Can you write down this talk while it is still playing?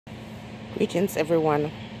Greetings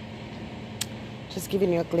everyone, just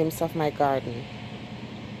giving you a glimpse of my garden.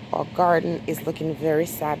 Our garden is looking very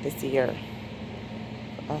sad this year.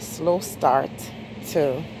 A slow start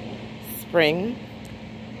to spring,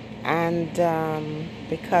 and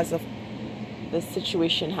because of the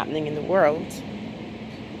situation happening in the world,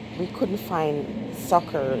 we couldn't find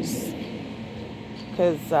suckers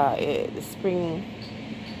because the spring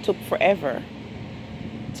took forever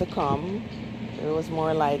to come. It was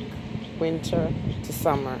more like winter to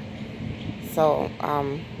summer. So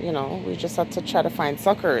we just had to try to find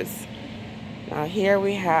suckers. Now here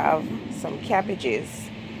we have some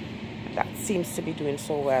cabbages that seems to be doing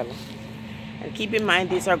so well. And keep in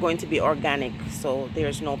mind, these are going to be organic, so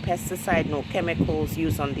there's no pesticide, no chemicals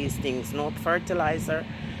used on these things, no fertilizer,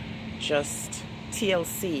 just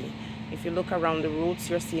TLC. If you look around the roots,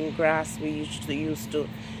 you're seeing grass we used to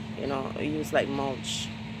use like mulch.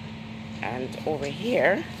 And over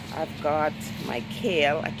here I've got my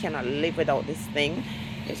kale. I cannot live without this thing.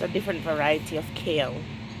 It's a different variety of kale.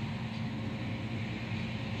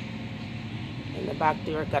 In the back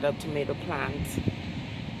there I got a tomato plant,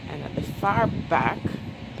 and at the far back,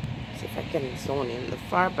 see if I can zone in, the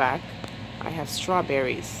far back I have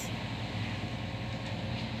strawberries.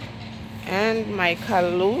 And my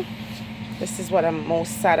callaloo, this is what I'm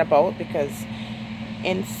most sad about, because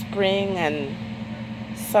in spring and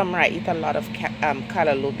summer I eat a lot of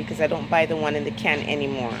callaloo because I don't buy the one in the can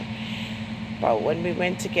anymore. But when we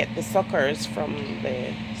went to get the suckers from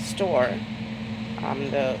the store,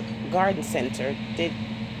 the garden center,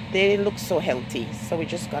 they look so healthy, so we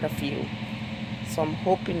just got a few. So I'm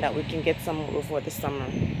hoping that we can get some more before the summer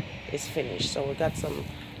is finished. So we got some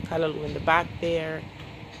callaloo in the back there,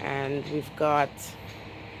 and we've got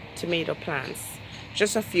tomato plants,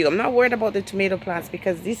 just a few. I'm not worried about the tomato plants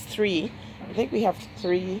because these three, I think we have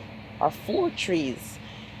 3 or 4 trees,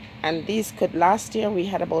 and these could, last year we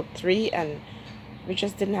had about 3 and we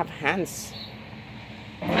just didn't have hands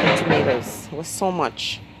for tomatoes. It was so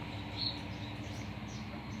much.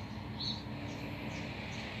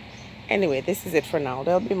 Anyway, this is it for now.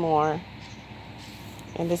 There'll be more.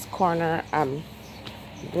 In this corner I'm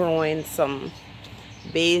growing some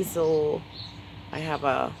basil. I have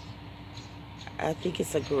I think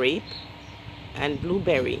it's a grape and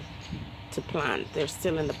blueberry to plant. They're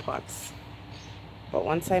still in the pots, but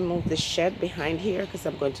once I move the shed behind here, because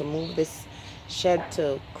I'm going to move this shed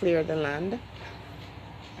to clear the land,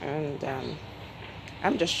 and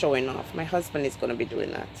I'm just showing off. My husband is going to be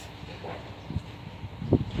doing that,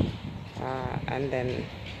 and then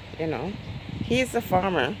he's a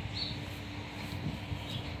farmer.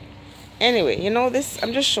 Anyway, this,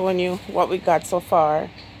 I'm just showing you what we got so far.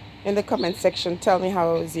 In the comment section, tell me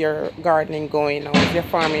how is your gardening going, how is your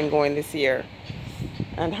farming going this year,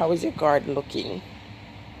 and how is your garden looking.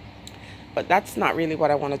 But that's not really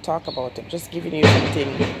what I want to talk about. I'm just giving you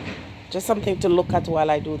something to look at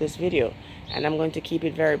while I do this video, and I'm going to keep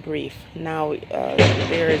it very brief. Now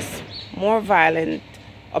there is more violent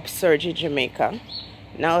upsurge in Jamaica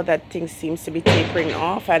now that things seems to be tapering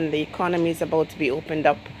off and the economy is about to be opened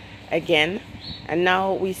up again. And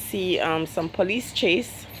now we see some police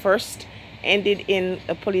chase. First ended in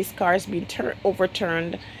police cars being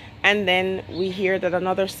overturned, and then we hear that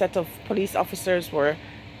another set of police officers were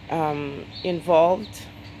involved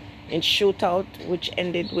in shootout, which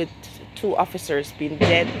ended with 2 officers being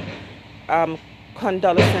dead.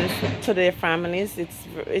 Condolences to their families.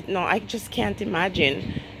 No, I just can't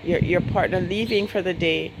imagine your partner leaving for the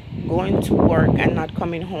day, going to work and not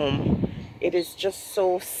coming home. It is just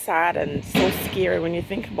so sad and so scary when you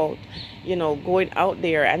think about, going out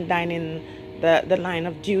there and dying in the line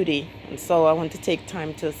of duty. And so I want to take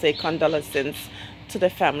time to say condolences to the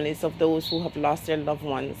families of those who have lost their loved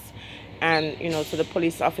ones, and to the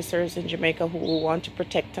police officers in Jamaica who want to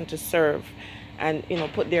protect and to serve and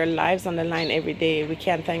put their lives on the line every day. We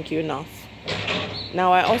can't thank you enough.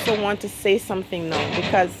 Now I also want to say something now,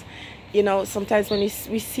 because sometimes when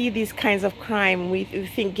we see these kinds of crime, we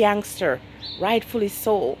think gangster, rightfully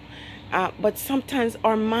so, but sometimes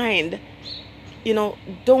our mind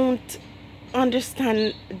don't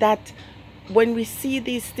understand that when we see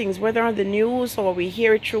these things, whether on the news or we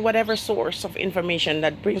hear it through whatever source of information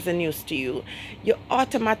that brings the news to you, you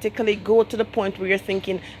automatically go to the point where you're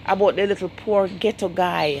thinking about the little poor ghetto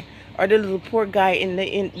guy, or the little poor guy in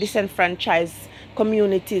disenfranchised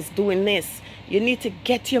communities doing this. You need to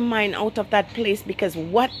get your mind out of that place, because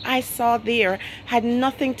what I saw there had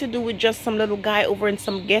nothing to do with just some little guy over in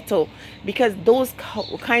some ghetto, because those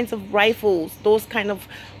kinds of rifles, those kind of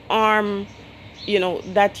arm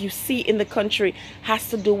that you see in the country has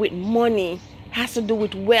to do with money, has to do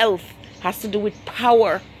with wealth, has to do with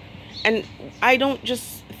power. And I don't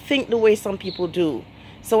just think the way some people do.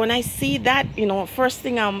 So when I see that, first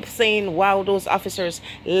thing I'm saying, wow, those officers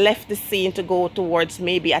left the scene to go towards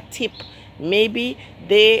maybe a tip. Maybe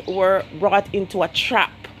they were brought into a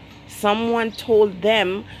trap. Someone told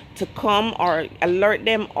them to come or alert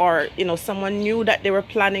them, or someone knew that they were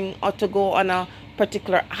planning to go on a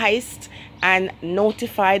particular heist and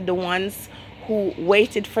notified the ones who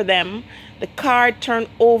waited for them. The car turned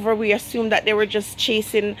over. We assume that they were just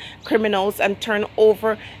chasing criminals and turned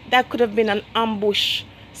over. That could have been an ambush.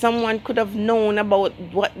 Someone could have known about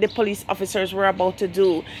what the police officers were about to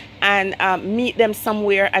do and meet them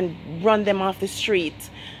somewhere and run them off the street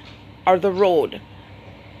or the road.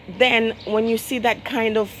 Then when you see that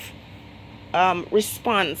kind of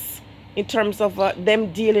response in terms of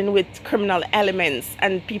them dealing with criminal elements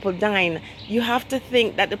and people dying, you have to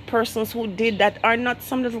think that the persons who did that are not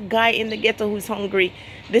some little guy in the ghetto who's hungry.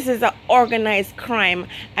 This is an organized crime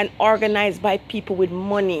and organized by people with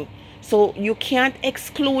money. So you can't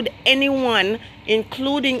exclude anyone,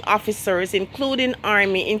 including officers, including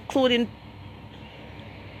army, including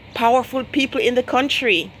powerful people in the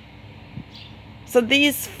country. So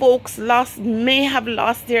these folks may have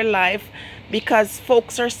lost their life because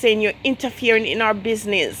folks are saying you're interfering in our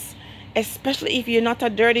business. Especially if you're not a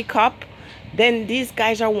dirty cop, then these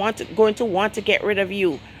guys are going to want to get rid of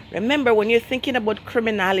you. Remember, when you're thinking about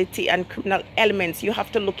criminality and criminal elements, you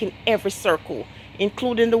have to look in every circle,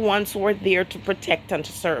 including the ones who are there to protect and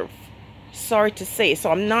to serve. Sorry to say.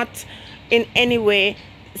 So I'm not in any way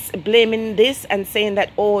blaming this and saying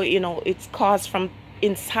that, oh, it's caused from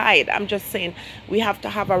inside. I'm just saying we have to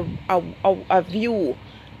have a view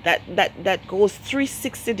that goes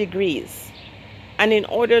 360 degrees. And in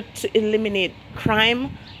order to eliminate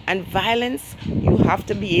crime and violence, you have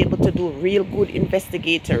to be able to do real good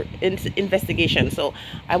investigation. So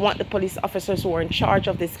I want the police officers who are in charge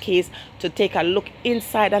of this case to take a look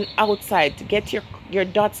inside and outside to get your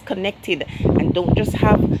dots connected, and don't just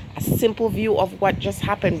have a simple view of what just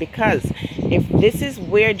happened. Because if this is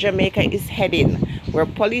where Jamaica is heading, where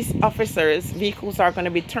police officers' vehicles are going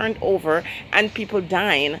to be turned over and people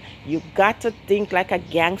dying, you got to think like a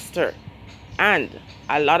gangster. And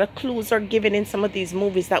a lot of clues are given in some of these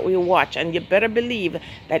movies that we watch, and you better believe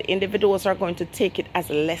that individuals are going to take it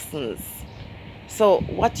as lessons. So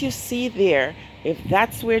what you see there, if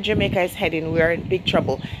that's where Jamaica is heading, we are in big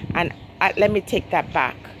trouble. And let me take that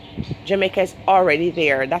back. Jamaica is already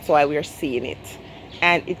there. That's why we are seeing it.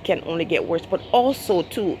 And it can only get worse. But also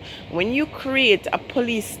too, when you create a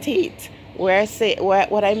police state,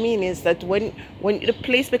 what I mean is that when the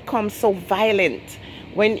place becomes so violent,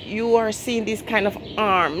 when you are seeing these kind of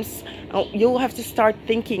arms, you have to start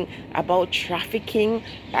thinking about trafficking.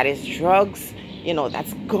 That is drugs,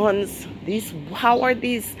 that's guns. How are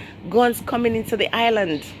these guns coming into the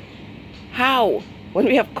island? How? When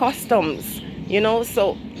we have customs,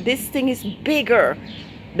 so this thing is bigger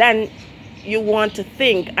than you want to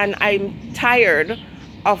think. And I'm tired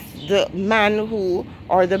of the man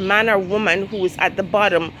or woman who is at the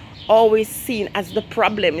bottom always seen as the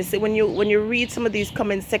problem. You see, when you read some of these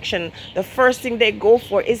comment section, the first thing they go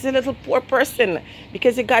for is the little poor person,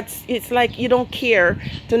 because it's like you don't care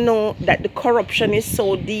to know that the corruption is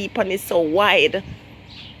so deep and is so wide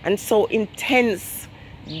and so intense.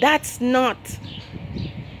 That's not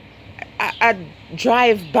a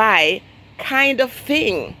drive-by kind of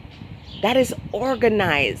thing. That is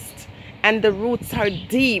organized, and the roots are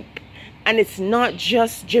deep. And it's not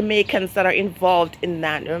just Jamaicans that are involved in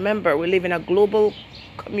that. Remember, we live in a global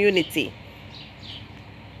community,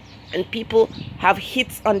 and people have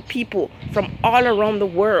hits on people from all around the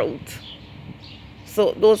world.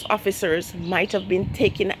 So those officers might have been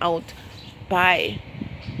taken out by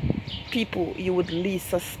people you would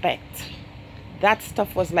least suspect. That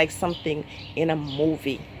stuff was like something in a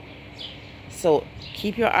movie. So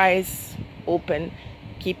keep your eyes open,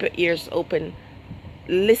 keep your ears open.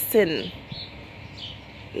 Listen,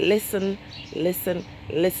 and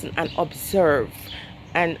observe.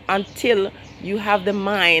 And until you have the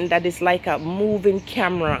mind that is like a moving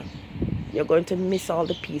camera, you're going to miss all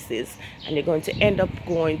the pieces, and you're going to end up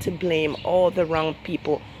going to blame all the wrong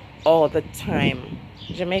people all the time.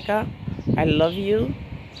 Jamaica, I love you.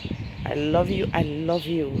 I love you. I love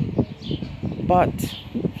you. But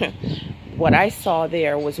what I saw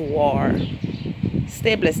there was war.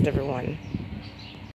 Stay blessed, everyone.